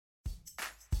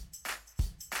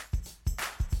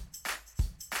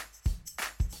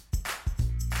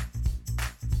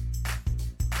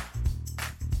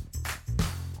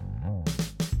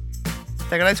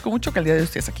Te agradezco mucho que el día de hoy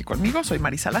estés aquí conmigo. Soy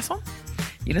Marisa Lazo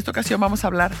y en esta ocasión vamos a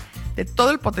hablar de todo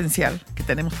el potencial que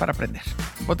tenemos para aprender.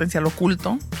 Un potencial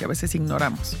oculto que a veces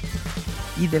ignoramos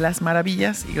y de las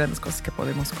maravillas y grandes cosas que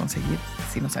podemos conseguir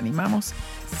si nos animamos,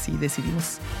 si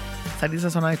decidimos salir de esa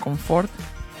zona de confort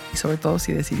y sobre todo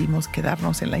si decidimos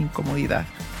quedarnos en la incomodidad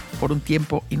por un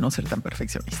tiempo y no ser tan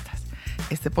perfeccionistas.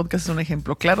 Este podcast es un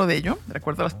ejemplo claro de ello.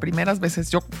 Recuerdo las primeras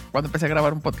veces, yo cuando empecé a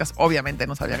grabar un podcast, obviamente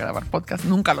no sabía grabar podcast,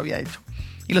 nunca lo había hecho.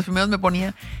 Y los primeros me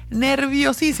ponía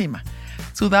nerviosísima,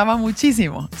 sudaba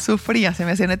muchísimo, sufría, se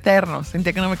me hacían eternos,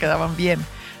 sentía que no me quedaban bien.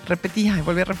 Repetía y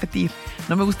volvía a repetir,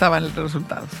 no me gustaban los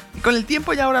resultados. Y con el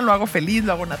tiempo ya ahora lo hago feliz,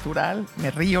 lo hago natural,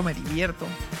 me río, me divierto.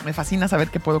 Me fascina saber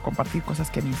que puedo compartir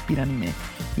cosas que me inspiran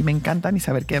y me encantan y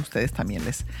saber que a ustedes también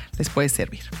les puede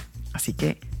servir. Así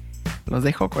que los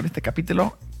dejo con este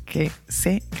capítulo que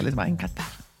sé que les va a encantar.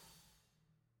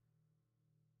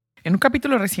 En un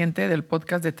capítulo reciente del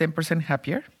podcast de 10%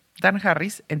 Happier, Dan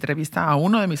Harris entrevista a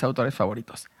uno de mis autores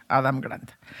favoritos, Adam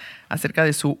Grant, acerca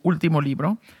de su último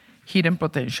libro, Hidden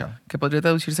Potential, que podría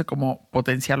traducirse como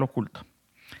potencial oculto.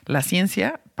 La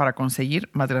ciencia para conseguir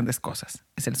más grandes cosas,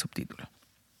 es el subtítulo.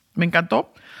 Me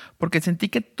encantó porque sentí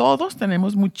que todos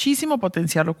tenemos muchísimo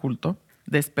potencial oculto,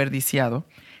 desperdiciado,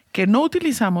 que no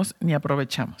utilizamos ni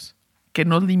aprovechamos, que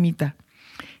nos limita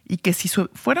y que si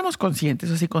fuéramos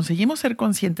conscientes o si conseguimos ser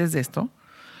conscientes de esto,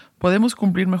 podemos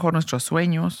cumplir mejor nuestros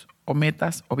sueños o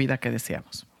metas o vida que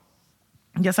deseamos.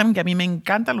 Ya saben que a mí me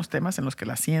encantan los temas en los que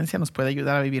la ciencia nos puede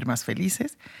ayudar a vivir más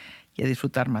felices y a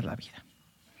disfrutar más la vida.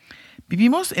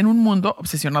 Vivimos en un mundo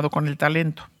obsesionado con el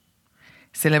talento.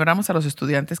 Celebramos a los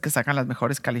estudiantes que sacan las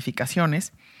mejores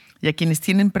calificaciones y a quienes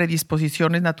tienen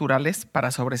predisposiciones naturales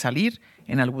para sobresalir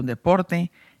en algún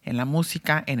deporte, en la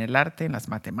música, en el arte, en las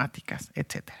matemáticas,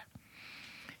 etc.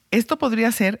 Esto podría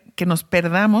hacer que nos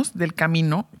perdamos del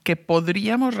camino que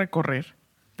podríamos recorrer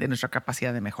de nuestra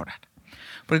capacidad de mejorar.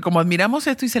 Porque como admiramos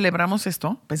esto y celebramos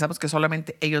esto, pensamos que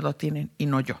solamente ellos lo tienen y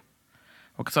no yo.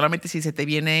 O que solamente si se te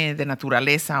viene de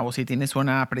naturaleza o si tienes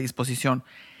una predisposición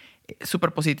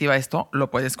súper positiva a esto, lo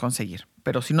puedes conseguir.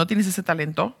 Pero si no tienes ese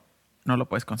talento, no lo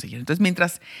puedes conseguir. Entonces,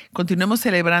 mientras continuemos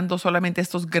celebrando solamente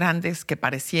estos grandes que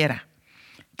pareciera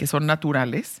que son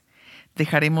naturales,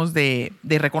 dejaremos de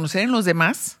reconocer en los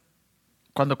demás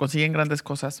cuando consiguen grandes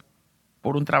cosas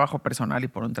por un trabajo personal y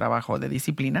por un trabajo de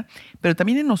disciplina, pero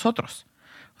también en nosotros.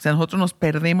 O sea, nosotros nos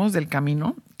perdemos del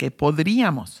camino que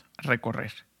podríamos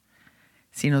recorrer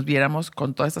si nos viéramos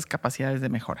con todas estas capacidades de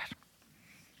mejorar.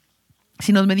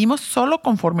 Si nos medimos solo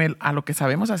conforme a lo que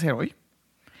sabemos hacer hoy,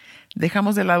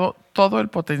 dejamos de lado todo el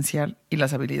potencial y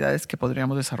las habilidades que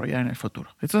podríamos desarrollar en el futuro.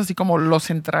 Esto es así como lo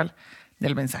central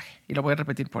del mensaje y lo voy a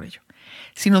repetir por ello.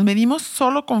 Si nos medimos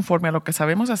solo conforme a lo que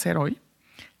sabemos hacer hoy,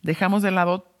 dejamos de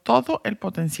lado todo el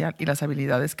potencial y las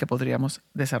habilidades que podríamos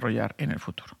desarrollar en el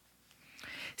futuro.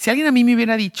 Si alguien a mí me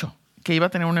hubiera dicho que iba a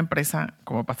tener una empresa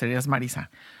como Pastelerías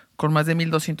Marisa con más de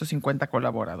 1,250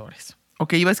 colaboradores o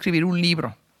que iba a escribir un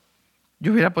libro,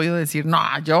 yo hubiera podido decir, no,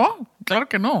 ¿yo? Claro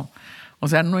que no. O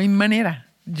sea, no hay manera.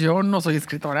 Yo no soy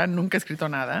escritora, nunca he escrito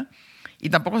nada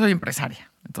y tampoco soy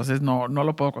empresaria. Entonces no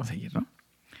lo puedo conseguir, ¿no?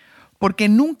 Porque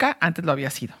nunca antes lo había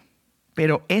sido.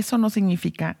 Pero eso no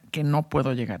significa que no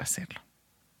puedo llegar a hacerlo.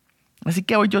 Así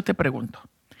que hoy yo te pregunto,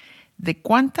 ¿de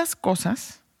cuántas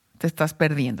cosas te estás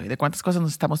perdiendo y de cuántas cosas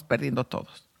nos estamos perdiendo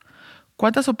todos?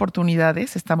 ¿Cuántas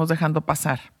oportunidades estamos dejando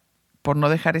pasar por no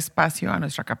dejar espacio a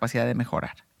nuestra capacidad de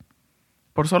mejorar?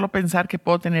 Por solo pensar que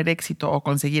puedo tener éxito o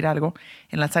conseguir algo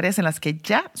en las áreas en las que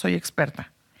ya soy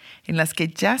experta, en las que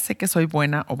ya sé que soy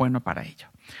buena o bueno para ello.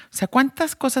 O sea,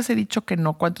 ¿cuántas cosas he dicho que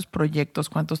no? ¿Cuántos proyectos,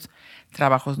 cuántos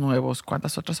trabajos nuevos,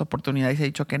 cuántas otras oportunidades he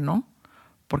dicho que no?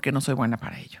 Porque no soy buena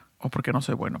para ello o porque no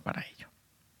soy bueno para ello.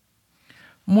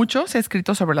 Mucho se ha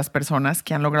escrito sobre las personas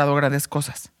que han logrado grandes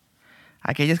cosas.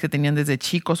 Aquellas que tenían desde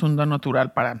chicos un don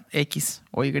natural para X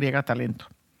o Y talento.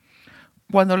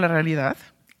 Cuando la realidad,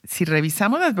 si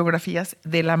revisamos las biografías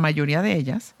de la mayoría de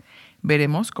ellas,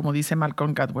 veremos, como dice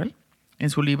Malcolm Gladwell en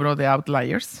su libro The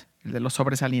Outliers, el de los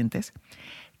sobresalientes,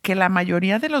 que la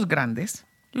mayoría de los grandes,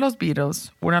 los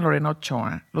Beatles, una Lorena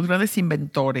Ochoa, los grandes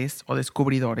inventores o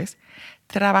descubridores,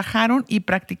 trabajaron y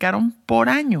practicaron por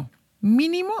año,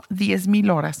 mínimo 10,000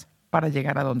 horas para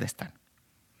llegar a donde están.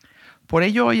 Por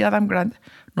ello, hoy Adam Grant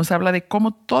nos habla de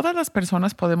cómo todas las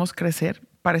personas podemos crecer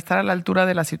para estar a la altura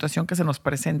de la situación que se nos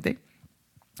presente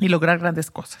y lograr grandes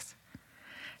cosas.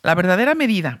 La verdadera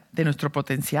medida de nuestro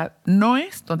potencial no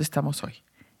es donde estamos hoy,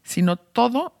 sino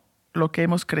todo lo que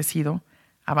hemos crecido,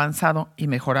 avanzado y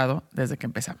mejorado desde que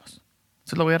empezamos.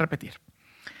 Eso lo voy a repetir.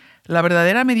 La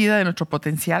verdadera medida de nuestro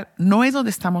potencial no es donde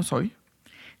estamos hoy,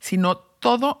 sino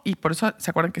todo, y por eso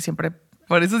se acuerdan que siempre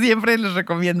Por eso siempre les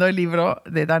recomiendo el libro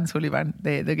de Dan Sullivan,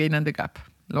 de The Gain and the Gap.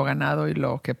 Lo ganado y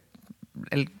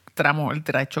el tramo, el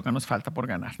trecho que nos falta por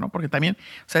ganar, ¿no? Porque también,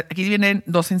 o sea, aquí vienen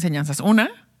dos enseñanzas. Una,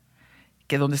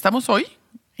 que donde estamos hoy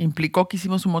implicó que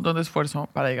hicimos un montón de esfuerzo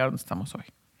para llegar a donde estamos hoy.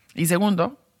 Y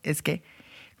segundo, es que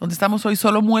donde estamos hoy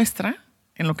solo muestra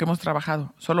en lo que hemos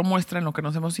trabajado, solo muestra en lo que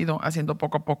nos hemos ido haciendo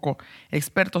poco a poco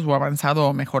expertos o avanzado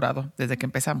o mejorado desde que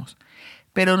empezamos.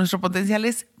 Pero nuestro potencial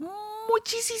es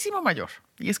muchísimo mayor.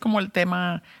 Y es como el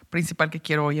tema principal que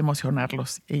quiero hoy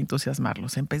emocionarlos e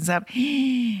entusiasmarlos en pensar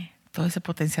todo ese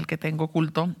potencial que tengo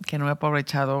oculto, que no he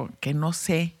aprovechado, que no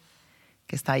sé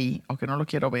que está ahí, o que no lo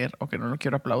quiero ver, o que no lo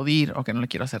quiero aplaudir, o que no le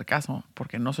quiero hacer caso,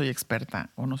 porque no soy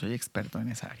experta o no soy experto en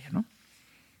esa área, ¿no?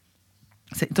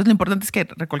 Entonces lo importante es que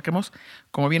recolquemos,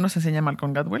 como bien nos enseña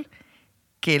Malcolm Gladwell,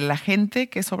 que la gente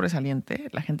que es sobresaliente,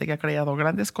 la gente que ha creado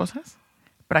grandes cosas,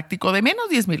 practicó de menos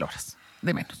 10,000 horas,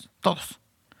 de menos, todos.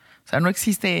 O sea, no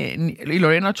existe, y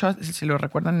Lorena Ochoa, si lo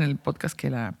recuerdan en el podcast que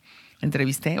la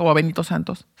entrevisté, o a Benito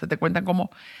Santos, se te cuentan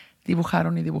cómo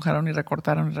dibujaron y dibujaron y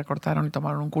recortaron y recortaron y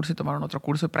tomaron un curso y tomaron otro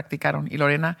curso y practicaron. Y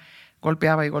Lorena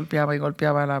golpeaba y golpeaba y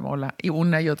golpeaba la bola y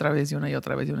una y otra vez y una y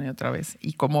otra vez y una y otra vez.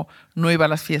 Y como no iba a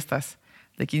las fiestas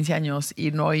de 15 años y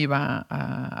no iba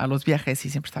a los viajes y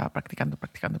siempre estaba practicando,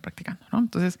 practicando, practicando, ¿no?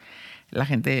 Entonces, la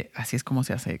gente así es como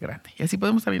se hace grande. Y así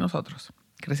podemos también nosotros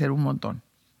crecer un montón.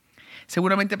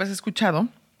 Seguramente has escuchado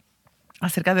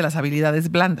acerca de las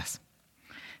habilidades blandas,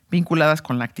 vinculadas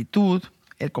con la actitud,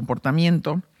 el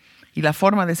comportamiento y la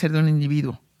forma de ser de un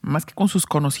individuo, más que con sus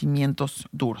conocimientos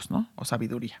duros, ¿no? O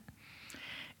sabiduría.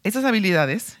 Estas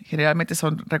habilidades generalmente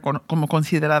son como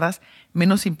consideradas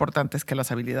menos importantes que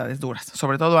las habilidades duras,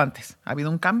 sobre todo antes. Ha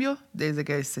habido un cambio desde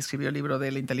que se escribió el libro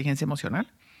de la inteligencia emocional,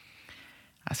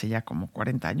 hace ya como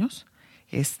 40 años,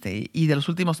 y de los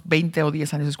últimos 20 o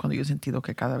 10 años es cuando yo he sentido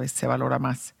que cada vez se valora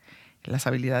más las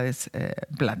habilidades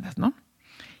blandas, ¿no?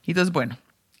 Y entonces, bueno,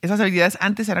 esas habilidades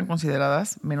antes eran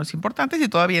consideradas menos importantes y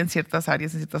todavía en ciertas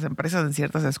áreas, en ciertas empresas, en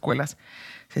ciertas escuelas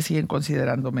se siguen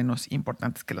considerando menos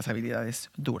importantes que las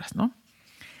habilidades duras, ¿no?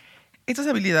 Estas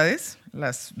habilidades,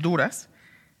 las duras,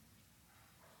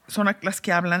 son las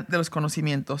que hablan de los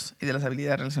conocimientos y de las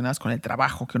habilidades relacionadas con el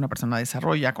trabajo que una persona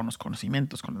desarrolla, con los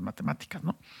conocimientos, con las matemáticas,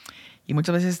 ¿no? Y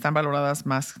muchas veces están valoradas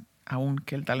más aún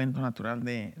que el talento natural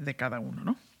de cada uno,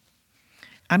 ¿no?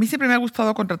 A mí siempre me ha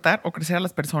gustado contratar o crecer a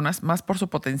las personas más por su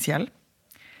potencial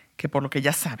que por lo que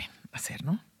ya saben hacer,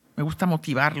 ¿no? Me gusta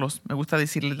motivarlos, me gusta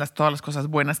decirles todas las cosas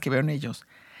buenas que veo en ellos.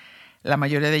 La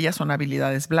mayoría de ellas son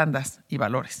habilidades blandas y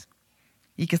valores.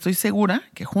 Y que estoy segura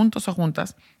que juntos o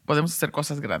juntas podemos hacer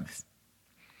cosas grandes.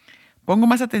 Pongo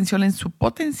más atención en su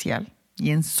potencial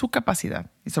y en su capacidad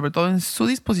y sobre todo en su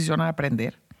disposición a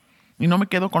aprender y no me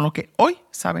quedo con lo que hoy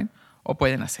saben o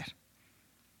pueden hacer.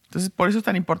 Entonces, por eso es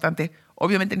tan importante.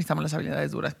 Obviamente necesitamos las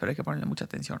habilidades duras, pero hay que ponerle mucha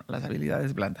atención a las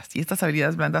habilidades blandas. Y estas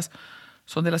habilidades blandas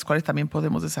son de las cuales también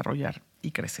podemos desarrollar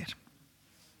y crecer.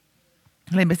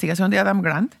 La investigación de Adam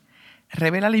Grant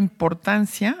revela la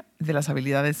importancia de las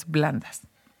habilidades blandas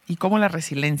y cómo la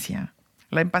resiliencia,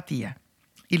 la empatía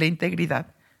y la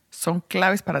integridad son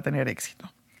claves para tener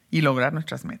éxito y lograr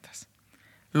nuestras metas.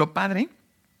 Lo padre,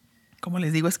 como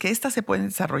les digo, es que estas se pueden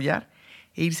desarrollar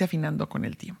e irse afinando con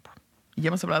el tiempo. Y ya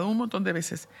hemos hablado un montón de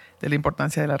veces de la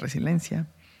importancia de la resiliencia,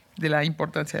 de la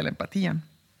importancia de la empatía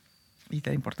y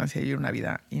de la importancia de vivir una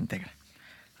vida íntegra.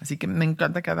 Así que me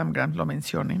encanta que Adam Grant lo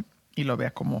mencione y lo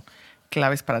vea como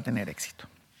claves para tener éxito.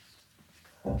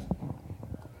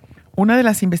 Una de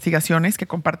las investigaciones que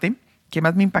comparte que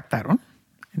más me impactaron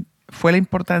fue la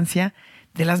importancia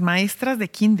de las maestras de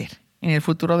kinder en el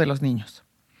futuro de los niños.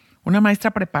 Una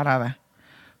maestra preparada,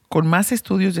 con más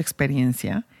estudios de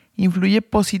experiencia, influye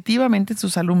positivamente en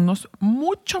sus alumnos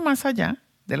mucho más allá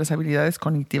de las habilidades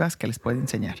cognitivas que les puede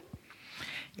enseñar.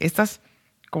 Estas,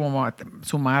 como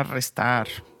sumar, restar,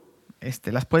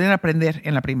 las pueden aprender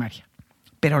en la primaria.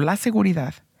 Pero la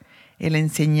seguridad, el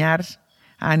enseñar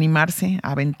a animarse,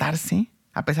 a aventarse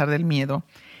a pesar del miedo,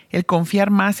 el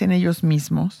confiar más en ellos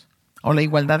mismos o la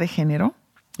igualdad de género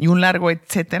y un largo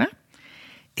etcétera,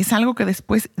 es algo que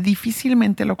después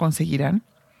difícilmente lo conseguirán.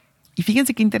 Y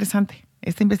fíjense qué interesante.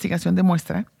 Esta investigación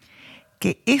demuestra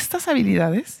que estas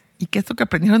habilidades y que esto que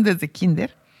aprendieron desde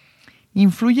kinder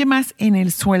influye más en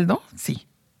el sueldo, sí,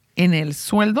 en el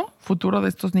sueldo futuro de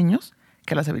estos niños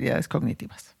que las habilidades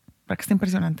cognitivas. ¿Verdad que está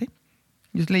impresionante?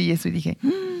 Yo leí eso y dije,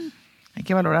 hay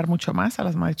que valorar mucho más a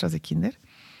las maestras de kinder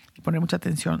y poner mucha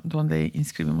atención donde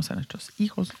inscribimos a nuestros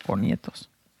hijos o nietos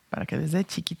para que desde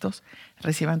chiquitos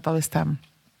reciban toda esta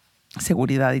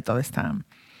seguridad y todo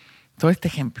este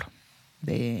ejemplo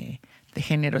de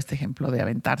género, este ejemplo de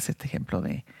aventarse, este ejemplo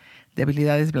de de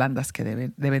habilidades blandas que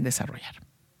deben desarrollar.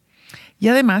 Y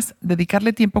además,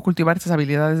 dedicarle tiempo a cultivar estas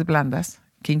habilidades blandas,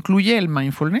 que incluye el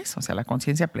mindfulness, o sea, la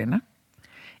conciencia plena,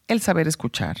 el saber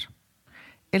escuchar,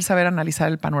 el saber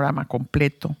analizar el panorama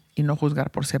completo y no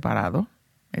juzgar por separado,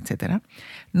 etc.,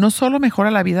 no solo mejora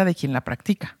la vida de quien la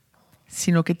practica,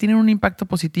 sino que tienen un impacto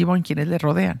positivo en quienes le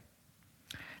rodean.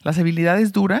 Las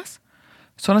habilidades duras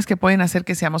son las que pueden hacer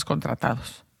que seamos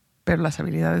contratados, pero las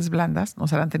habilidades blandas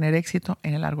nos harán tener éxito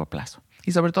en el largo plazo.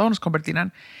 Y sobre todo nos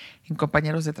convertirán en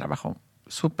compañeros de trabajo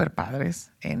súper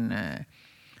padres, en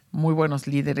muy buenos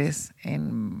líderes,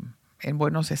 en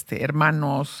buenos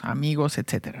hermanos, amigos,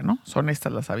 etcétera, ¿no? Son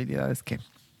estas las habilidades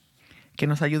que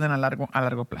nos ayudan a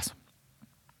largo plazo.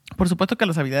 Por supuesto que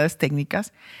las habilidades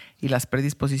técnicas y las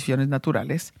predisposiciones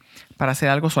naturales para hacer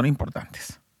algo son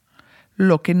importantes.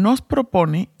 Lo que nos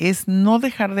propone es no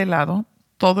dejar de lado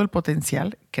todo el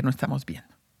potencial que no estamos viendo.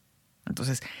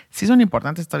 Entonces, sí son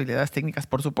importantes estas habilidades técnicas,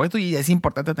 por supuesto, y es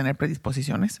importante tener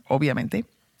predisposiciones, obviamente,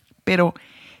 pero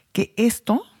que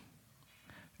esto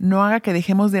no haga que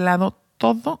dejemos de lado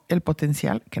todo el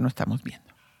potencial que no estamos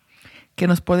viendo, que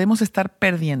nos podemos estar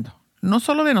perdiendo, no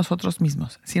solo de nosotros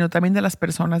mismos, sino también de las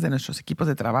personas de nuestros equipos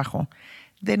de trabajo,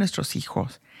 de nuestros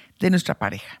hijos, de nuestra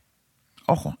pareja.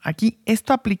 Ojo, aquí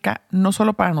esto aplica no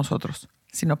solo para nosotros,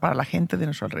 sino para la gente de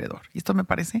nuestro alrededor. Y esto me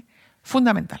parece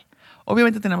fundamental.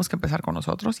 Obviamente tenemos que empezar con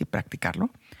nosotros y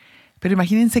practicarlo, pero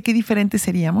imagínense qué diferentes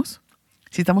seríamos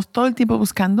si estamos todo el tiempo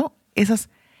buscando esas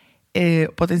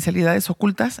potencialidades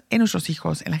ocultas en nuestros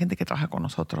hijos, en la gente que trabaja con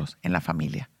nosotros, en la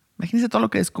familia. Imagínense todo lo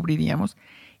que descubriríamos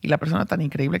y la persona tan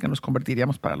increíble que nos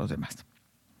convertiríamos para los demás.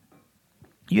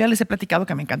 Yo ya les he platicado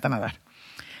que me encanta nadar.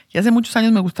 Y hace muchos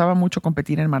años me gustaba mucho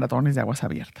competir en maratones de aguas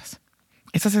abiertas.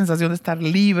 Esa sensación de estar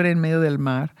libre en medio del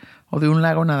mar o de un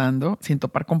lago nadando sin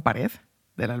topar con pared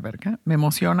de la alberca me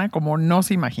emociona como no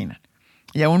se imaginan.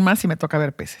 Y aún más si me toca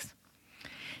ver peces.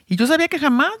 Y yo sabía que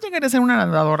jamás llegaría a ser una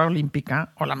nadadora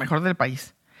olímpica o la mejor del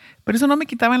país. Pero eso no me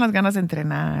quitaba las ganas de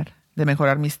entrenar, de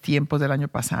mejorar mis tiempos del año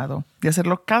pasado, de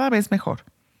hacerlo cada vez mejor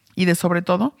y de, sobre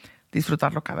todo,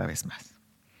 disfrutarlo cada vez más.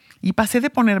 Y pasé de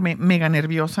ponerme mega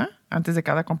nerviosa antes de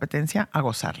cada competencia a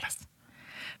gozarlas.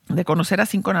 De conocer a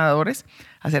 5 nadadores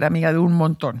a ser amiga de un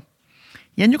montón.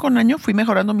 Y año con año fui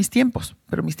mejorando mis tiempos,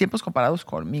 pero mis tiempos comparados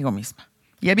conmigo misma.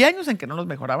 Y había años en que no los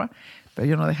mejoraba, pero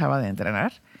yo no dejaba de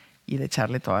entrenar y de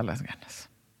echarle todas las ganas.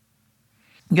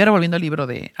 Y ahora volviendo al libro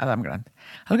de Adam Grant.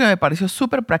 Algo que me pareció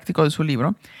súper práctico de su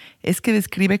libro es que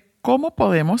describe cómo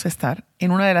podemos estar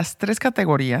en una de las 3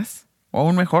 categorías, o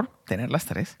aún mejor, tener las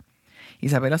 3, y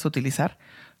saberlas utilizar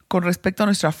con respecto a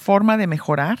nuestra forma de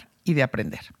mejorar y de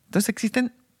aprender. Entonces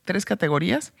existen 3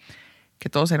 categorías que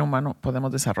todo ser humano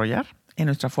podemos desarrollar en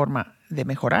nuestra forma de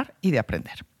mejorar y de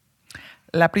aprender.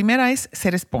 La primera es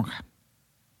ser esponja.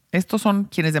 Estos son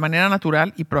quienes de manera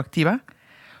natural y proactiva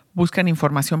buscan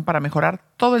información para mejorar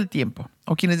todo el tiempo,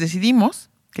 o quienes decidimos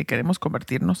que queremos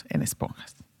convertirnos en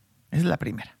esponjas. Esa es la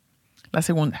primera. La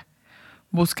segunda,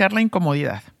 buscar la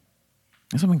incomodidad.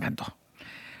 Eso me encantó.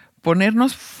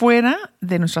 Ponernos fuera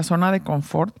de nuestra zona de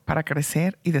confort para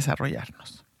crecer y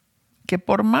desarrollarnos. Que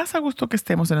por más a gusto que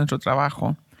estemos en nuestro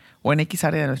trabajo o en X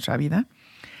área de nuestra vida,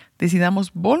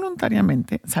 decidamos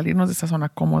voluntariamente salirnos de esa zona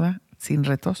cómoda, sin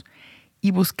retos, y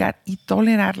buscar y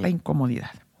tolerar la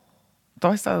incomodidad.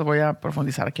 Todas estas las voy a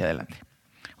profundizar aquí adelante.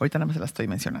 Ahorita nada más se las estoy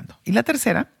mencionando. Y la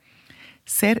tercera,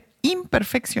 ser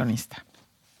imperfeccionista.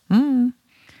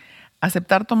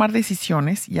 Aceptar tomar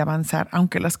decisiones y avanzar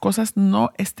aunque las cosas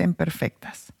no estén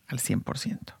perfectas al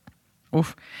 100%.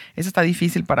 Eso está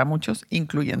difícil para muchos,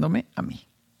 incluyéndome a mí,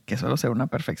 que suelo ser una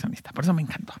perfeccionista. Por eso me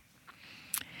encantó.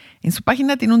 En su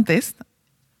página tiene un test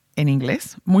en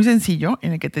inglés muy sencillo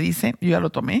en el que te dice, yo ya lo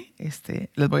tomé,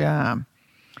 les voy a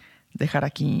dejar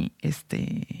aquí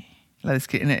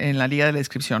en la liga de la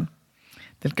descripción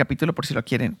del capítulo por si lo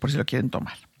quieren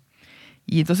tomar.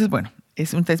 Y entonces, bueno,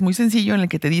 es un test muy sencillo en el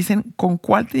que te dicen con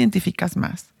cuál te identificas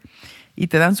más y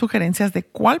te dan sugerencias de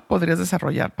cuál podrías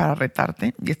desarrollar para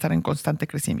retarte y estar en constante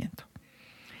crecimiento.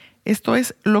 Esto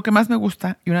es lo que más me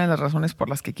gusta y una de las razones por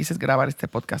las que quise grabar este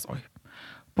podcast hoy.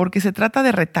 Porque se trata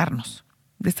de retarnos,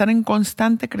 de estar en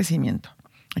constante crecimiento.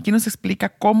 Aquí nos explica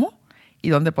cómo y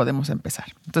dónde podemos empezar.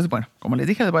 Entonces, bueno, como les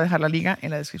dije, les voy a dejar la liga en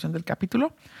la descripción del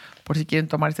capítulo por si quieren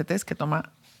tomar este test que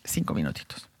toma 5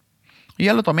 minutitos. Yo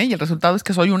ya lo tomé y el resultado es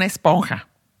que soy una esponja.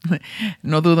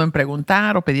 No dudo en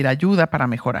preguntar o pedir ayuda para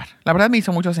mejorar. La verdad me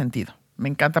hizo mucho sentido. Me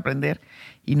encanta aprender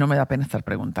y no me da pena estar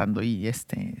preguntando y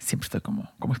siempre estoy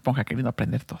como esponja queriendo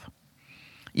aprender todo.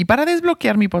 Y para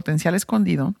desbloquear mi potencial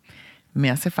escondido, me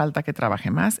hace falta que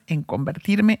trabaje más en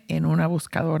convertirme en una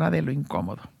buscadora de lo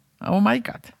incómodo. Oh my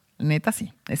God, Neta,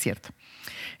 sí, es cierto.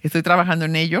 Estoy trabajando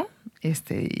en ello,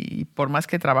 y por más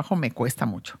que trabajo me cuesta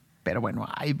mucho. Pero bueno,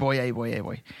 ahí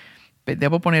voy.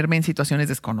 Debo ponerme en situaciones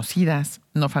desconocidas,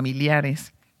 no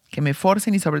familiares, que me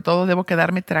forcen y sobre todo debo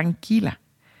quedarme tranquila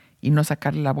y no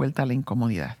sacarle la vuelta a la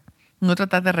incomodidad. No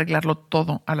tratar de arreglarlo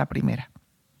todo a la primera.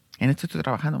 En esto estoy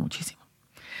trabajando muchísimo.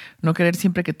 No querer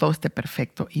siempre que todo esté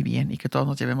perfecto y bien y que todos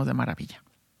nos llevemos de maravilla.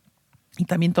 Y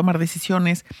también tomar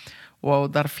decisiones o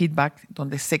dar feedback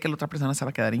donde sé que la otra persona se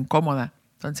va a quedar incómoda,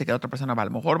 donde sé que la otra persona a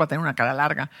lo mejor va a tener una cara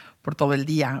larga por todo el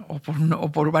día o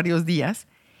por varios días.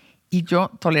 Y yo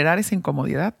tolerar esa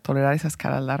incomodidad, tolerar esas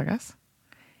caras largas,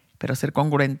 pero ser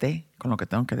congruente con lo que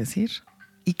tengo que decir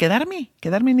y quedarme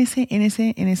quedarme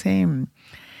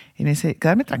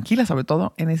tranquila sobre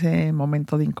todo en ese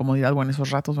momento de incomodidad o en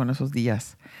esos ratos o en esos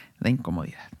días de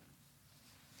incomodidad.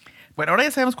 Bueno, ahora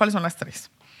ya sabemos cuáles son las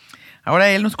 3. Ahora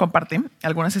él nos comparte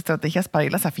algunas estrategias para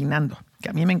irlas afinando, que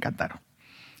a mí me encantaron.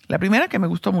 La primera que me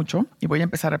gustó mucho y voy a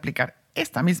empezar a aplicar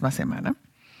esta misma semana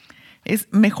es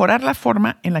mejorar la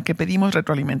forma en la que pedimos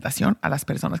retroalimentación a las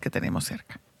personas que tenemos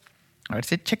cerca. A ver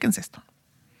si chéquense esto.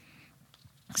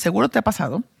 Seguro te ha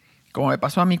pasado, como me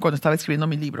pasó a mí cuando estaba escribiendo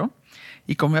mi libro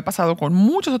y como me ha pasado con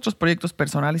muchos otros proyectos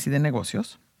personales y de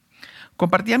negocios,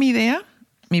 compartía mi idea,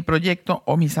 mi proyecto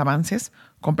o mis avances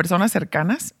con personas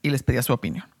cercanas y les pedía su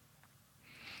opinión.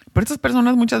 Pero estas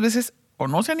personas muchas veces o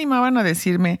no se animaban a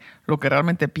decirme lo que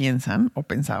realmente piensan o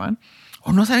pensaban,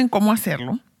 o no saben cómo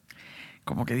hacerlo,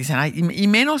 como que dicen, ay, y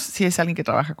menos si es alguien que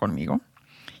trabaja conmigo.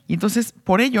 Y entonces,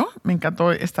 por ello, me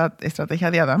encantó esta estrategia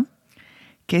de Adam,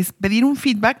 que es pedir un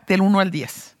feedback del 1 al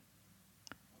 10.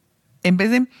 En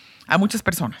vez de a muchas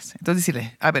personas. Entonces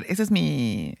decirle, a ver, este es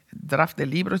mi draft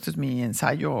del libro, este es mi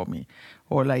ensayo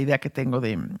o la idea que tengo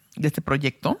de este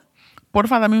proyecto.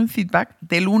 Porfa, dame un feedback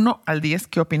del 1 al 10,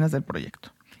 ¿qué opinas del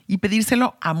proyecto? Y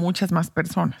pedírselo a muchas más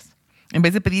personas, en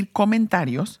vez de pedir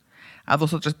comentarios a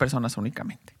 2 o 3 personas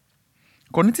únicamente.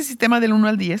 Con este sistema del 1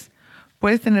 al 10,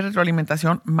 puedes tener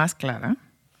retroalimentación más clara,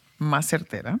 más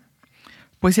certera.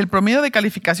 Pues si el promedio de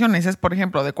calificaciones es, por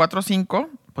ejemplo, de 4 o 5,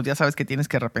 pues ya sabes que tienes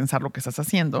que repensar lo que estás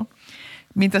haciendo.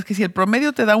 Mientras que si el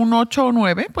promedio te da un 8 o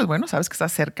 9, pues bueno, sabes que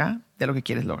estás cerca de lo que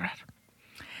quieres lograr.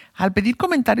 Al pedir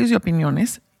comentarios y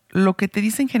opiniones, lo que te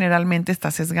dicen generalmente está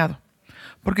sesgado.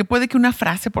 Porque puede que una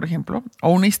frase, por ejemplo,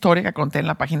 o una historia que conté en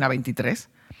la página 23,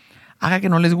 haga que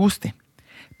no les guste.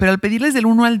 Pero al pedirles del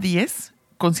 1 al 10,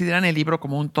 consideran el libro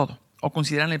como un todo, o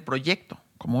consideran el proyecto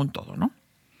como un todo, ¿no?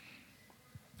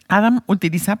 Adam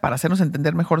utiliza, para hacernos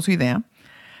entender mejor su idea,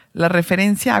 la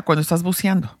referencia a cuando estás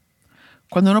buceando.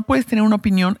 Cuando no puedes tener una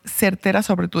opinión certera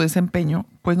sobre tu desempeño,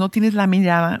 pues no tienes la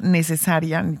mirada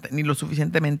necesaria ni lo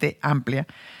suficientemente amplia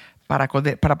para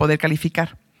poder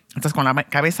calificar. Estás con la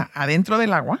cabeza adentro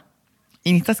del agua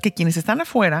y necesitas que quienes están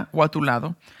afuera o a tu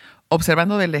lado,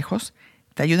 observando de lejos,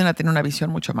 te ayuden a tener una visión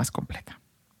mucho más completa.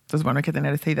 Entonces, bueno, hay que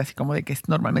tener esta idea así como de que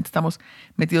normalmente estamos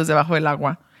metidos debajo del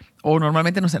agua o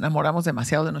normalmente nos enamoramos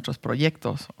demasiado de nuestros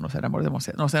proyectos o nos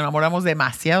enamoramos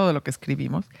demasiado de lo que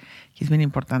escribimos y es bien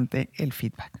importante el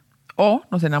feedback. O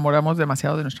nos enamoramos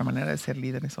demasiado de nuestra manera de ser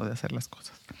líderes o de hacer las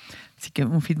cosas. Así que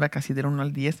un feedback así del 1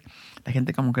 al 10, la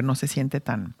gente como que no se siente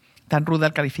tan ruda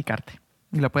al calificarte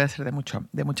y lo puede hacer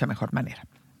de mucha mejor manera.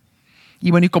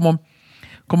 Y bueno, y como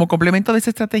complemento de esta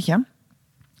estrategia,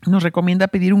 nos recomienda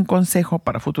pedir un consejo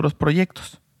para futuros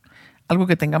proyectos. Algo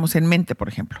que tengamos en mente, por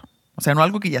ejemplo. O sea, no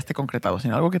algo que ya esté concretado,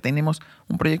 sino algo que tenemos,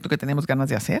 un proyecto que tenemos ganas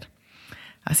de hacer.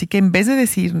 Así que en vez de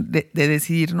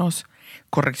decidirnos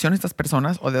corrección a estas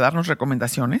personas o de darnos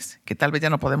recomendaciones, que tal vez ya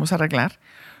no podemos arreglar,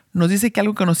 nos dice que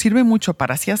algo que nos sirve mucho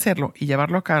para así hacerlo y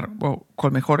llevarlo a cabo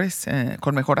con mejoras,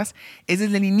 es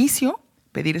desde el inicio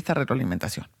pedir esta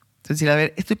retroalimentación. Es decir, a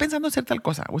ver, estoy pensando hacer tal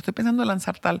cosa o estoy pensando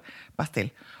lanzar tal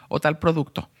pastel o tal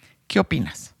producto. ¿Qué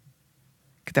opinas?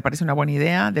 ¿Qué te parece una buena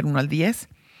idea del 1 al 10?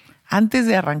 Antes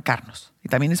de arrancarnos. Y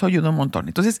también eso ayuda un montón.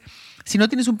 Entonces, si no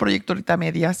tienes un proyecto ahorita a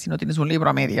medias, si no tienes un libro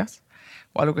a medias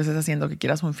o algo que estés haciendo que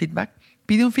quieras un feedback,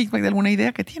 pide un feedback de alguna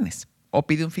idea que tienes o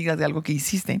pide un feedback de algo que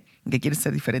hiciste que quieres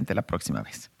ser diferente la próxima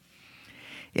vez.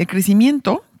 El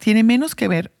crecimiento tiene menos que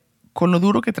ver con lo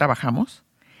duro que trabajamos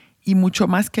y mucho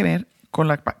más que ver con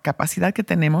la capacidad que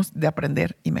tenemos de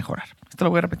aprender y mejorar. Esto lo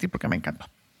voy a repetir porque me encantó.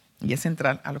 Y es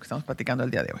central a lo que estamos platicando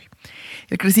el día de hoy.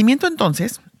 El crecimiento,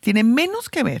 entonces, tiene menos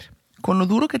que ver con lo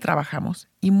duro que trabajamos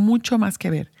y mucho más que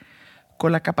ver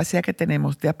con la capacidad que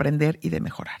tenemos de aprender y de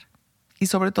mejorar. Y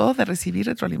sobre todo de recibir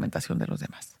retroalimentación de los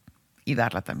demás. Y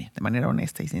darla también, de manera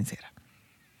honesta y sincera.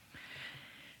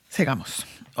 Sigamos.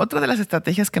 Otra de las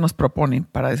estrategias que nos proponen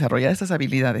para desarrollar estas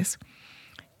habilidades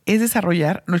es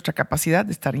desarrollar nuestra capacidad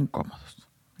de estar incómodos.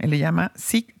 Él le llama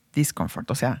seek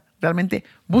discomfort, o sea, Realmente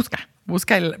busca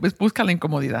la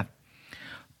incomodidad.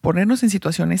 Ponernos en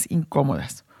situaciones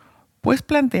incómodas. Pues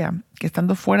plantea que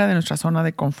estando fuera de nuestra zona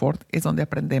de confort es donde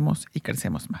aprendemos y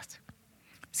crecemos más.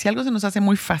 Si algo se nos hace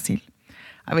muy fácil,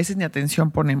 a veces ni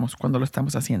atención ponemos cuando lo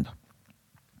estamos haciendo.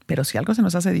 Pero si algo se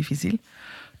nos hace difícil,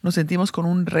 nos sentimos con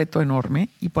un reto enorme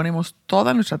y ponemos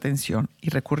toda nuestra atención y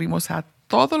recurrimos a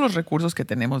todos los recursos que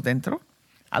tenemos dentro,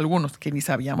 algunos que ni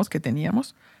sabíamos que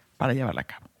teníamos, para llevarla a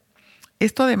cabo.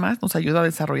 Esto además nos ayuda a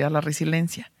desarrollar la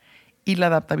resiliencia y la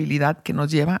adaptabilidad que nos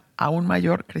lleva a un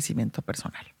mayor crecimiento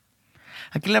personal.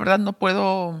 Aquí la verdad no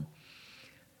puedo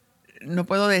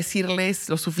decirles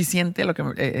lo suficiente,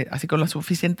 así con la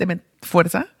suficiente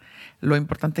fuerza, lo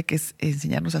importante que es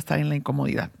enseñarnos a estar en la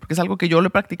incomodidad. Porque es algo que yo lo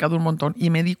he practicado un montón y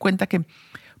me di cuenta que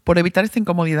por evitar esta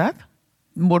incomodidad,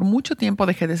 por mucho tiempo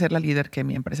dejé de ser la líder que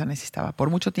mi empresa necesitaba. Por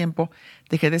mucho tiempo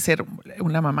dejé de ser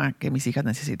una mamá que mis hijas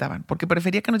necesitaban. Porque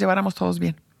prefería que nos lleváramos todos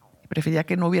bien. Prefería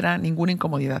que no hubiera ninguna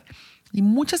incomodidad. Y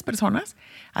muchas personas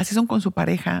así son con su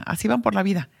pareja, así van por la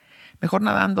vida. Mejor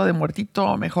nadando de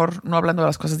muertito, mejor no hablando de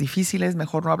las cosas difíciles,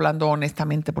 mejor no hablando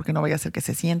honestamente porque no vaya a ser que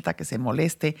se sienta, que se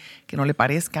moleste, que no le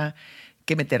parezca,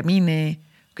 que me termine,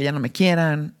 que ya no me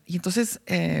quieran. Y entonces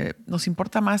nos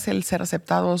importa más el ser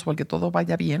aceptados o el que todo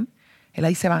vaya bien, el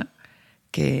ahí se va,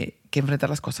 que enfrentar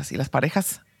las cosas. Y las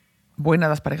parejas buenas,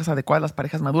 las parejas adecuadas, las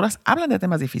parejas maduras, hablan de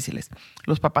temas difíciles.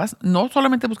 Los papás no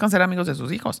solamente buscan ser amigos de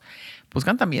sus hijos,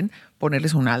 buscan también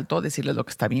ponerles un alto, decirles lo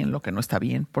que está bien, lo que no está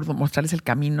bien, por mostrarles el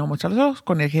camino, mostrarles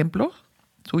con ejemplo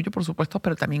suyo, por supuesto,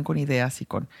 pero también con ideas y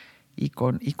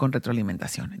con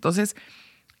retroalimentación. Entonces,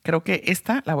 creo que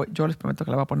yo les prometo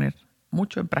que la voy a poner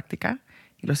mucho en práctica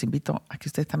y los invito a que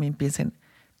ustedes también piensen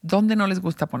dónde no les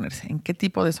gusta ponerse, en qué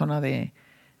tipo de zona de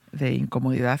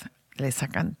incomodidad le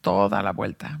sacan toda la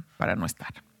vuelta para no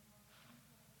estar.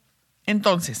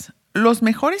 Entonces, los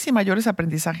mejores y mayores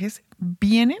aprendizajes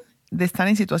vienen de estar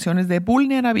en situaciones de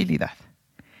vulnerabilidad,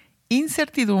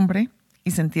 incertidumbre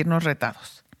y sentirnos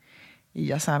retados. Y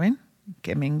ya saben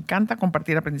que me encanta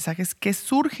compartir aprendizajes que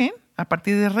surgen a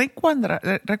partir de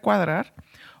recuadrar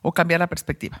o cambiar la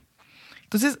perspectiva.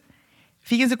 Entonces,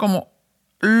 fíjense cómo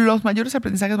los mayores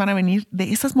aprendizajes van a venir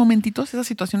de esos momentitos, esas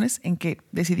situaciones en que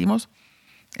decidimos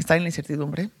estar en la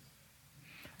incertidumbre,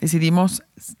 decidimos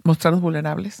mostrarnos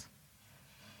vulnerables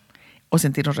o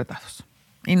sentirnos retados.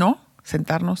 Y no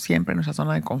sentarnos siempre en nuestra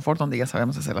zona de confort donde ya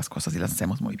sabemos hacer las cosas y las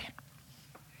hacemos muy bien.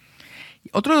 Y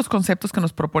otro de los conceptos que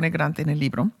nos propone Grant en el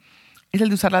libro es el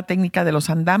de usar la técnica de los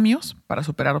andamios para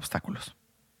superar obstáculos.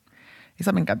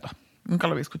 Esa me encantó, nunca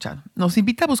lo había escuchado. Nos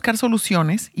invita a buscar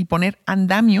soluciones y poner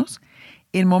andamios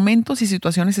en momentos y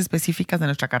situaciones específicas de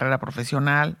nuestra carrera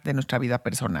profesional, de nuestra vida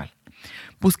personal.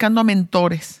 Buscando a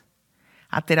mentores,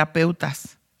 a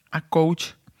terapeutas, a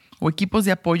coach o equipos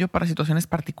de apoyo para situaciones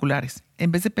particulares,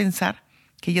 en vez de pensar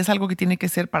que ya es algo que tiene que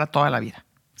ser para toda la vida.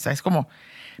 O sea, es como,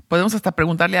 podemos hasta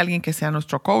preguntarle a alguien que sea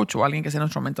nuestro coach o a alguien que sea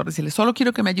nuestro mentor, decirle, solo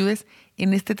quiero que me ayudes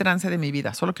en este trance de mi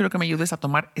vida, solo quiero que me ayudes a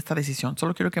tomar esta decisión,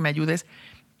 solo quiero que me ayudes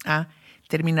a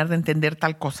terminar de entender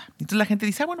tal cosa. Entonces la gente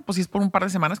dice, bueno, pues si es por un par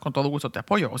de semanas, con todo gusto te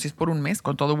apoyo, o si es por un mes,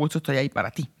 con todo gusto estoy ahí para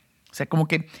ti. O sea, como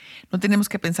que no tenemos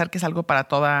que pensar que es algo para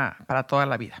toda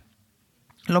la vida.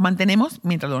 Lo mantenemos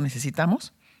mientras lo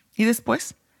necesitamos y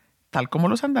después, tal como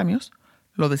los andamios,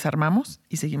 lo desarmamos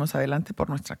y seguimos adelante por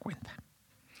nuestra cuenta.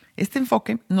 Este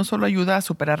enfoque no solo ayuda a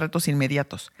superar retos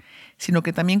inmediatos, sino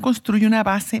que también construye una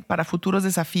base para futuros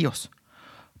desafíos,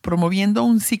 promoviendo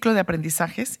un ciclo de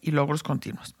aprendizajes y logros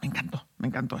continuos. Me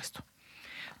encantó esto.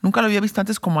 Nunca lo había visto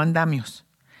antes como andamios,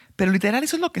 pero literal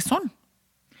eso es lo que son.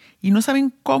 Y no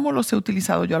saben cómo los he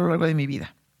utilizado yo a lo largo de mi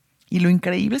vida. Y lo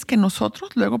increíble es que nosotros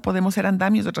luego podemos ser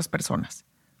andamios de otras personas,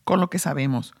 con lo que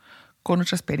sabemos, con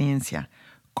nuestra experiencia,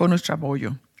 con nuestro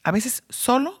apoyo. A veces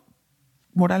solo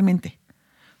moralmente,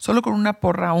 solo con una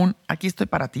porra, un aquí estoy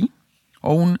para ti,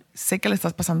 o un sé que le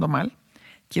estás pasando mal,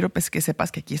 quiero que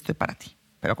sepas que aquí estoy para ti,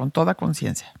 pero con toda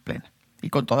conciencia plena y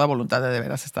con toda voluntad de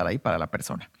veras estar ahí para la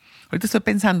persona. Ahorita estoy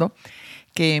pensando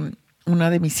que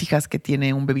una de mis hijas que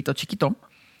tiene un bebito chiquito,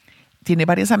 tiene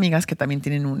varias amigas que también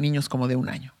tienen niños como de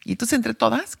 1 año. Y entonces entre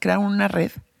todas crearon una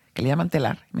red que le llaman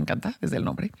telar, me encanta desde el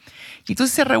nombre. Y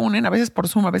entonces se reúnen, a veces por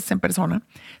Zoom, a veces en persona,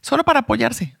 solo para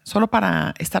apoyarse, solo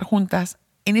para estar juntas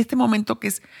en este momento que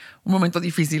es un momento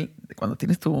difícil cuando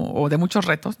tienes o de muchos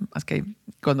retos, más que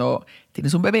cuando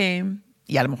tienes un bebé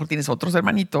y a lo mejor tienes otros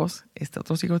hermanitos,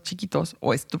 otros hijos chiquitos,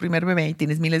 o es tu primer bebé y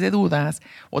tienes miles de dudas,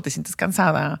 o te sientes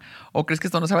cansada, o crees que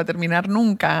esto no se va a terminar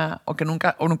nunca, o que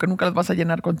nunca los vas a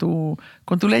llenar con tu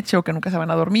leche, o que nunca se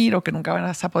van a dormir, o que nunca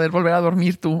vas a poder volver a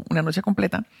dormir tú una noche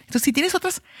completa. Entonces, si tienes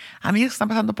otras amigas que están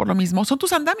pasando por lo mismo, son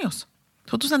tus andamios.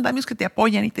 Son tus andamios que te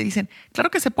apoyan y te dicen, claro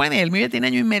que se puede, el mío ya tiene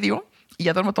 1 año y medio y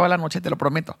ya duermo toda la noche, te lo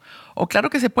prometo. O claro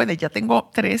que se puede, ya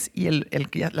tengo 3 y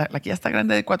la que ya está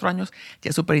grande de 4 años ya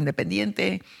es súper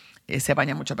independiente, se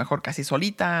baña mucho mejor casi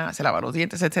solita, se lava los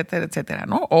dientes, etcétera, etcétera,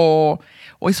 ¿no? O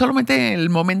es solamente el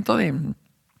momento de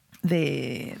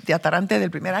atarante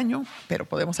del primer año, pero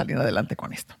podemos salir adelante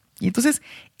con esto. Y entonces,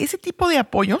 ese tipo de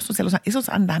apoyos, o sea, esos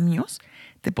andamios,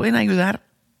 te pueden ayudar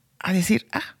a decir,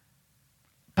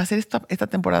 pasar esta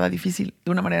temporada difícil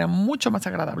de una manera mucho más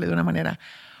agradable, de una manera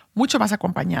mucho más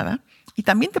acompañada. Y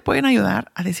también te pueden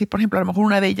ayudar a decir, por ejemplo, a lo mejor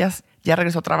una de ellas ya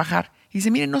regresó a trabajar y dice,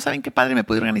 miren, no saben qué padre, me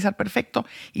pude organizar perfecto,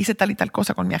 hice tal y tal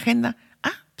cosa con mi agenda.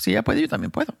 Pues si ella puede, yo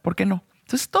también puedo, ¿por qué no?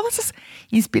 Entonces, todas esas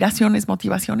inspiraciones,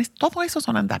 motivaciones, todo eso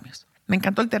son andamios. Me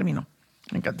encantó el término.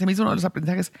 Se me hizo uno de los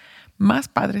aprendizajes más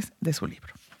padres de su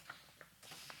libro.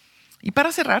 Y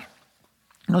para cerrar,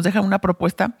 nos deja una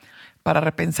propuesta para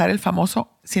repensar el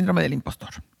famoso síndrome del impostor.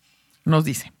 Nos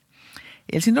dice,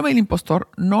 el síndrome del impostor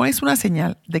no es una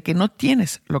señal de que no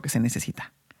tienes lo que se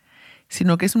necesita,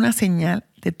 sino que es una señal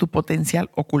de tu potencial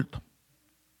oculto.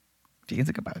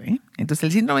 Fíjense qué padre, ¿eh? Entonces,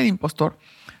 el síndrome del impostor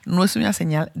no es una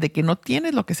señal de que no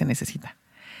tienes lo que se necesita,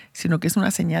 sino que es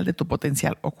una señal de tu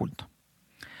potencial oculto.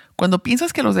 Cuando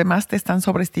piensas que los demás te están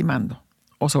sobreestimando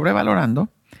o sobrevalorando,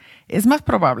 es más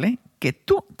probable que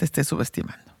tú te estés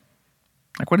subestimando.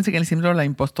 Acuérdense que el síndrome del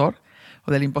impostor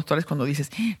es cuando dices,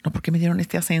 no, ¿por qué me dieron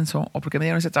este ascenso? ¿O por qué me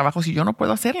dieron este trabajo si yo no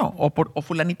puedo hacerlo? O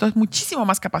fulanito es muchísimo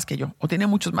más capaz que yo o tiene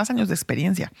muchos más años de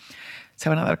experiencia. Se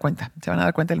van a dar cuenta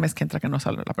el mes que entra que no es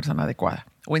la persona adecuada.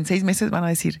 O en 6 meses van a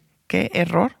decir, ¿qué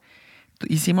error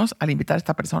hicimos al invitar a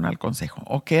esta persona al consejo?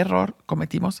 ¿O qué error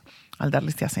cometimos al darle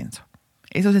este ascenso?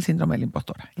 Eso es el síndrome del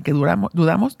impostor, y que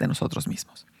dudamos de nosotros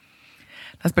mismos.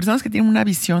 Las personas que tienen una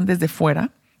visión desde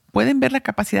fuera pueden ver la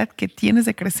capacidad que tienes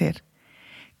de crecer,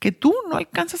 que tú no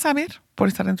alcanzas a ver por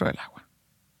estar dentro del agua.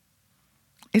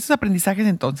 Estos aprendizajes,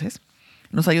 entonces,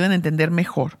 nos ayudan a entender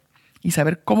mejor y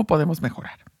saber cómo podemos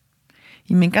mejorar.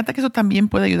 Y me encanta que eso también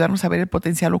puede ayudarnos a ver el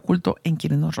potencial oculto en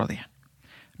quienes nos rodean.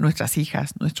 Nuestras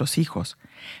hijas, nuestros hijos.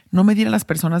 No medir a las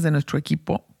personas de nuestro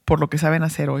equipo por lo que saben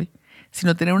hacer hoy,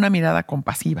 sino tener una mirada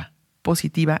compasiva,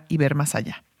 positiva y ver más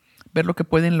allá. Ver lo que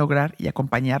pueden lograr y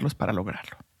acompañarlos para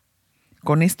lograrlo.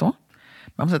 Con esto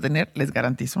vamos a tener, les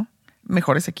garantizo,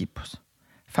 mejores equipos,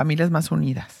 familias más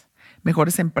unidas,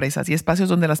 mejores empresas y espacios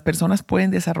donde las personas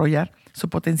pueden desarrollar su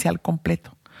potencial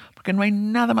completo. Porque no hay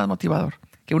nada más motivador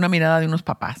que una mirada de unos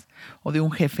papás o de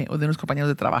un jefe o de unos compañeros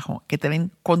de trabajo que te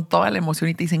ven con toda la emoción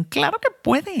y te dicen, claro que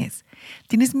puedes,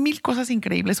 tienes 1000 cosas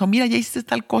increíbles, o mira, ya hiciste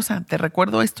tal cosa, te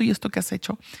recuerdo esto y esto que has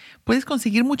hecho, puedes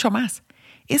conseguir mucho más.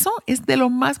 Eso es de lo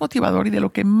más motivador y de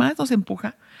lo que más nos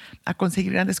empuja a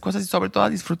conseguir grandes cosas y sobre todo a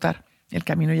disfrutar el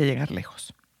camino y a llegar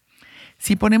lejos.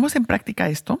 Si ponemos en práctica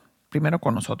esto, primero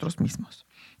con nosotros mismos,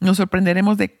 nos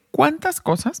sorprenderemos de cuántas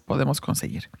cosas podemos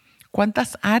conseguir,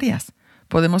 cuántas áreas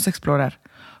podemos explorar,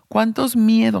 cuántos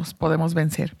miedos podemos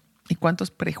vencer y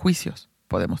cuántos prejuicios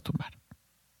podemos tumbar.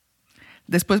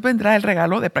 Después vendrá el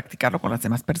regalo de practicarlo con las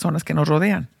demás personas que nos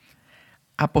rodean,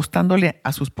 apostándole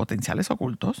a sus potenciales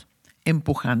ocultos,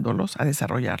 empujándolos a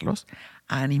desarrollarlos,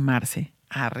 a animarse,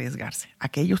 a arriesgarse, a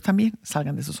que ellos también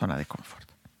salgan de su zona de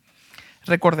confort.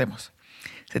 Recordemos,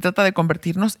 se trata de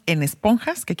convertirnos en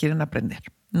esponjas que quieren aprender,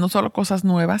 no solo cosas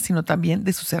nuevas, sino también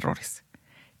de sus errores,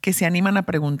 que se animan a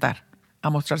preguntar, a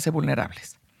mostrarse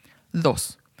vulnerables.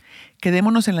 2.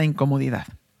 Quedémonos en la incomodidad.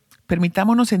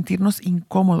 Permitámonos sentirnos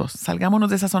incómodos, salgámonos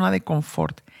de esa zona de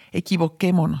confort,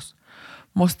 equivoquémonos.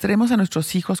 Mostremos a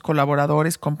nuestros hijos,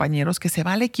 colaboradores, compañeros que se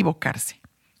vale equivocarse,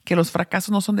 que los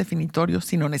fracasos no son definitorios,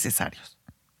 sino necesarios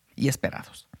y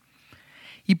esperados.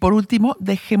 Y por último,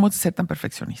 dejemos de ser tan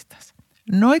perfeccionistas.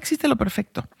 No existe lo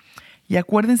perfecto. Y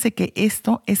acuérdense que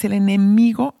esto es el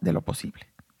enemigo de lo posible.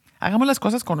 Hagamos las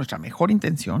cosas con nuestra mejor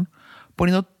intención,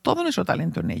 poniendo todo nuestro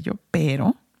talento en ello,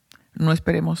 pero no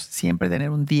esperemos siempre tener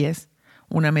un 10,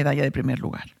 una medalla de primer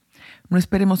lugar. No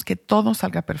esperemos que todo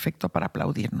salga perfecto para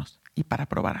aplaudirnos y para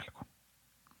probar algo.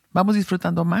 Vamos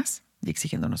disfrutando más y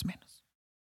exigiéndonos menos.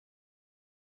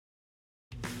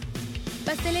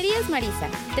 Pastelerías Marisa,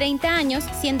 30 años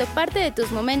siendo parte de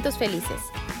tus momentos felices.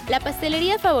 La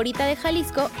pastelería favorita de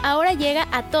Jalisco ahora llega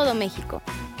a todo México.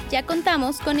 Ya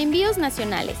contamos con envíos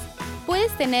nacionales.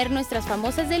 Puedes tener nuestras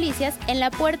famosas delicias en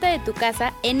la puerta de tu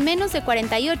casa en menos de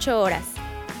 48 horas.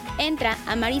 Entra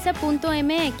a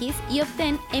marisa.mx y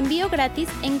obtén envío gratis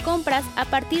en compras a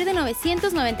partir de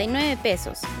 999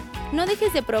 pesos. No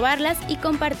dejes de probarlas y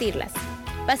compartirlas.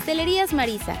 Pastelerías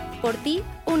Marisa, por ti,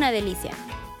 una delicia.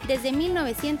 Desde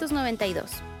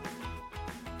 1992.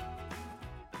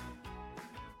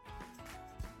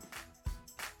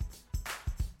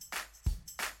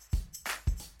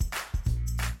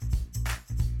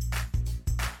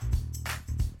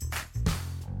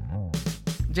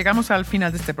 llegamos al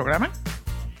final de este programa.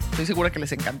 Estoy segura que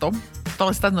les encantó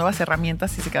todas estas nuevas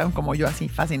herramientas y se quedaron como yo así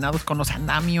fascinados con los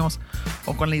andamios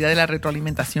o con la idea de la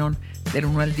retroalimentación del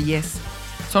 1 al 10.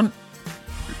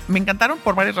 Me encantaron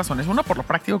por varias razones. Uno, por lo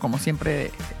práctico, como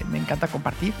siempre me encanta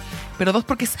compartir. Pero dos,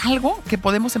 porque es algo que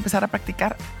podemos empezar a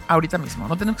practicar ahorita mismo.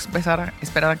 No tenemos que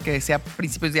esperar a que sea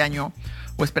principios de año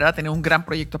o esperar a tener un gran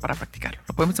proyecto para practicarlo.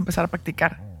 Lo podemos empezar a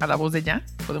practicar a la voz de ya.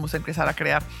 Podemos empezar a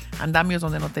crear andamios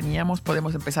donde no teníamos.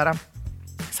 Podemos empezar a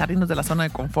salirnos de la zona de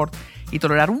confort y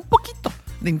tolerar un poquito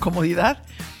de incomodidad.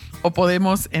 O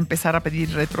podemos empezar a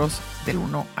pedir retros del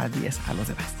 1 al 10 a los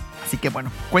demás. Así que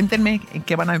bueno, cuéntenme en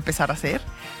qué van a empezar a hacer,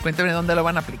 cuéntenme dónde lo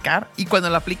van a aplicar y cuando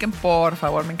lo apliquen, por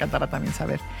favor, me encantará también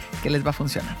saber que les va a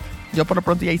funcionar. Yo por lo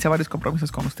pronto ya hice varios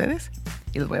compromisos con ustedes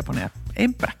y los voy a poner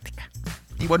en práctica.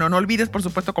 Y bueno, no olvides, por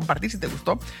supuesto, compartir si te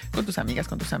gustó con tus amigas,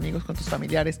 con tus amigos, con tus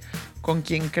familiares, con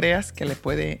quien creas que le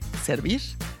puede servir.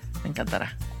 Me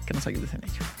encantará que nos ayudes en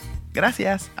ello.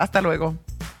 Gracias, hasta luego.